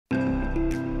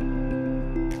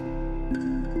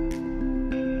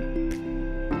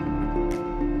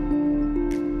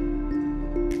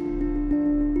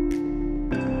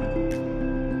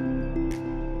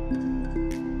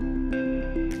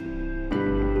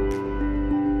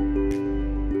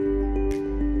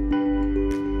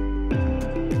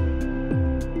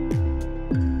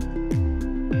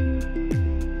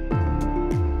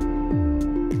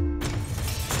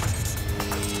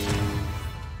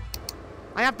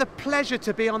the pleasure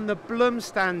to be on the BLUM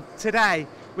stand today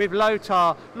with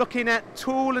Lothar, looking at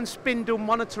tool and spindle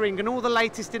monitoring and all the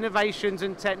latest innovations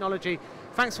and technology.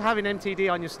 Thanks for having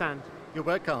MTD on your stand. You're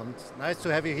welcome. It's nice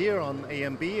to have you here on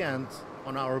AMB and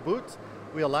on our booth.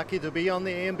 We are lucky to be on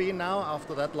the AMB now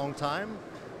after that long time.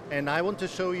 And I want to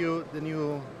show you the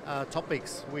new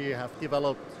topics we have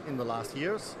developed in the last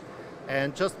years.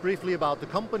 And just briefly about the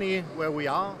company, where we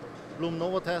are. BLUM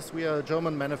Novatest, we are a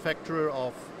German manufacturer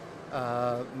of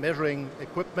measuring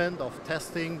equipment, of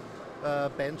testing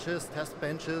benches, test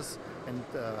benches, and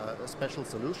special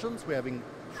solutions. We're having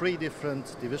 3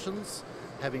 different divisions,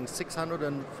 having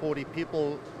 640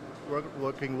 people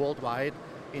working worldwide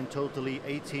in totally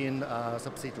 18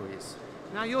 subsidiaries.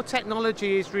 Now your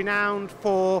technology is renowned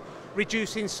for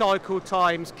reducing cycle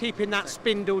times, keeping that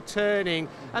spindle turning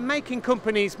and making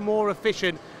companies more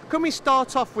efficient. Can we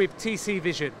start off with TC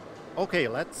Vision? Okay,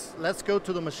 let's go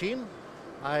to the machine.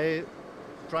 I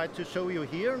tried to show you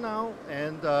here now,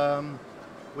 and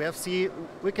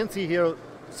we can see here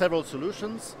several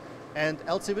solutions. And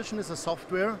LC Vision is a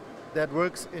software that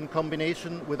works in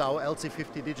combination with our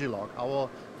LC50 Digilog, our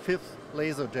 5th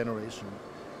laser generation.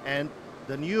 And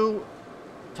the new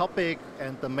topic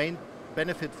and the main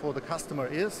benefit for the customer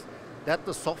is that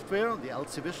the software, the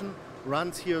LC Vision,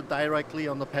 runs here directly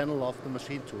on the panel of the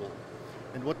machine tool.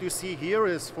 And what you see here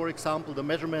is, for example, the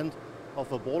measurement of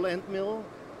a ball end mill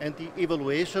and the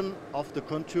evaluation of the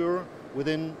contour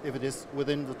within, if it is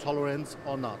within the tolerance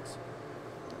or not.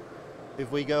 If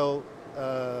we go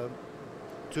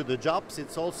to the jobs,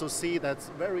 it's also see that's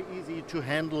very easy to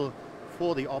handle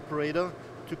for the operator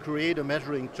to create a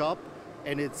measuring job,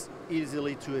 and it's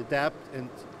easily to adapt, and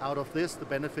out of this the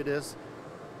benefit is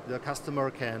the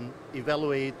customer can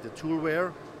evaluate the tool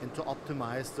wear and to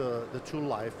optimize the tool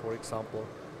life, for example.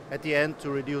 At the end, to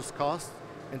reduce cost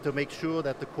and to make sure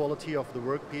that the quality of the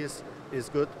workpiece is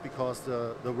good, because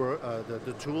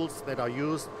the tools that are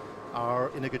used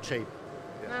are in a good shape.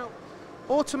 Now,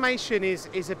 automation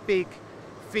is a big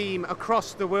theme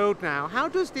across the world now. How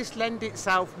does this lend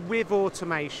itself with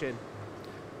automation?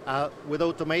 With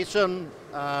automation,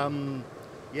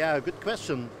 yeah, good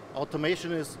question.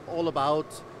 Automation is all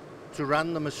about to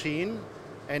run the machine,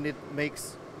 and it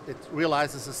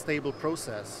realizes a stable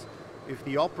process. If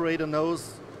the operator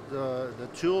knows the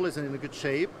tool is in a good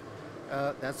shape,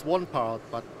 that's one part,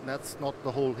 but that's not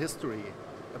the whole history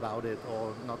about it,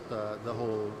 or not the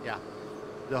whole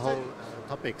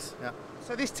topics. Yeah.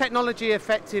 So this technology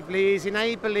effectively is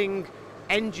enabling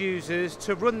end users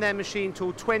to run their machine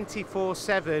tool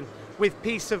 24/7 with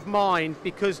peace of mind,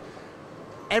 because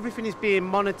everything is being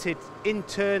monitored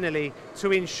internally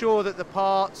to ensure that the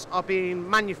parts are being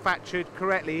manufactured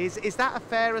correctly. Is that a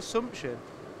fair assumption?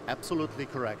 Absolutely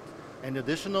correct. And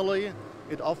additionally,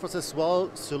 it offers as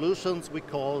well solutions we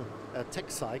call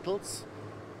tech cycles,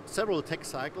 several tech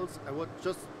cycles. I would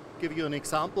just give you an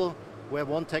example where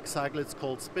one tech cycle is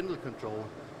called spindle control.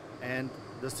 And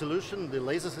the solution, the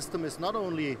laser system, is not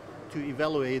only to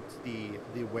evaluate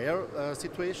the wear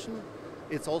situation,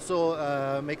 it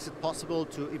also makes it possible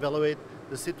to evaluate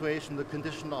the situation, the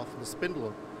condition of the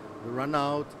spindle, the run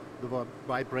out, the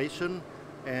vibration,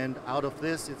 and out of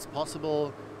this it's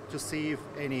possible to see if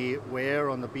any wear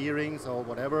on the bearings or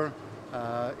whatever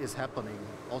is happening.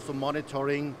 Also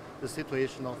monitoring the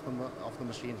situation of the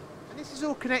machine. And this is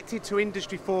all connected to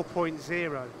Industry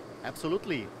 4.0.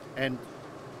 Absolutely. And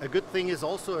a good thing is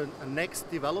also a next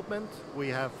development we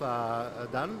have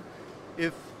done.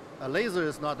 If a laser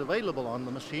is not available on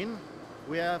the machine,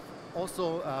 we have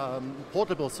also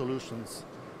portable solutions.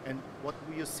 And what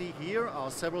you see here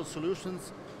are several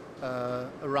solutions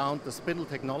around the spindle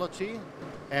technology.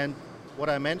 And what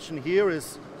I mentioned here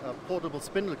is a portable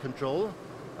spindle control,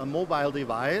 a mobile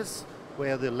device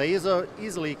where the laser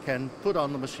easily can put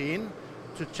on the machine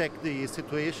to check the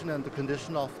situation and the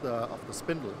condition of the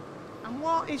spindle. And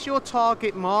what is your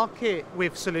target market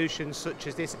with solutions such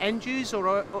as this, end users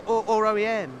or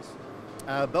OEMs?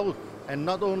 Both, and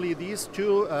not only these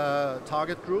two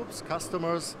target groups,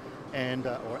 customers and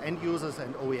or end users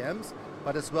and OEMs,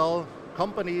 but as well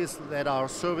companies that are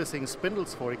servicing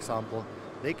spindles, for example.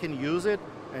 They can use it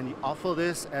and offer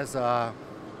this as a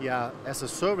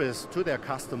service to their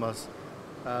customers,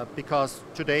 because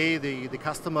today the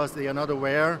customers, they are not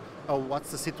aware of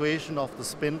what's the situation of the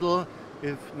spindle.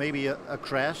 If maybe a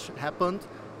crash happened,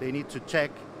 they need to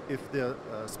check if the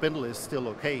spindle is still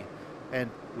okay. And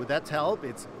with that help,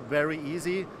 it's very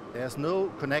easy. There's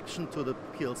no connection to the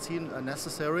PLC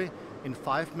necessary. In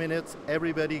 5 minutes,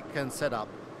 everybody can set up.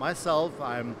 Myself,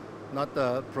 I'm not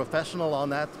a professional on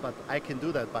that, but I can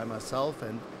do that by myself,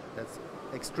 and that's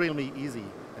extremely easy.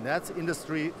 And that's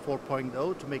Industry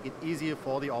 4.0 to make it easier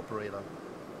for the operator.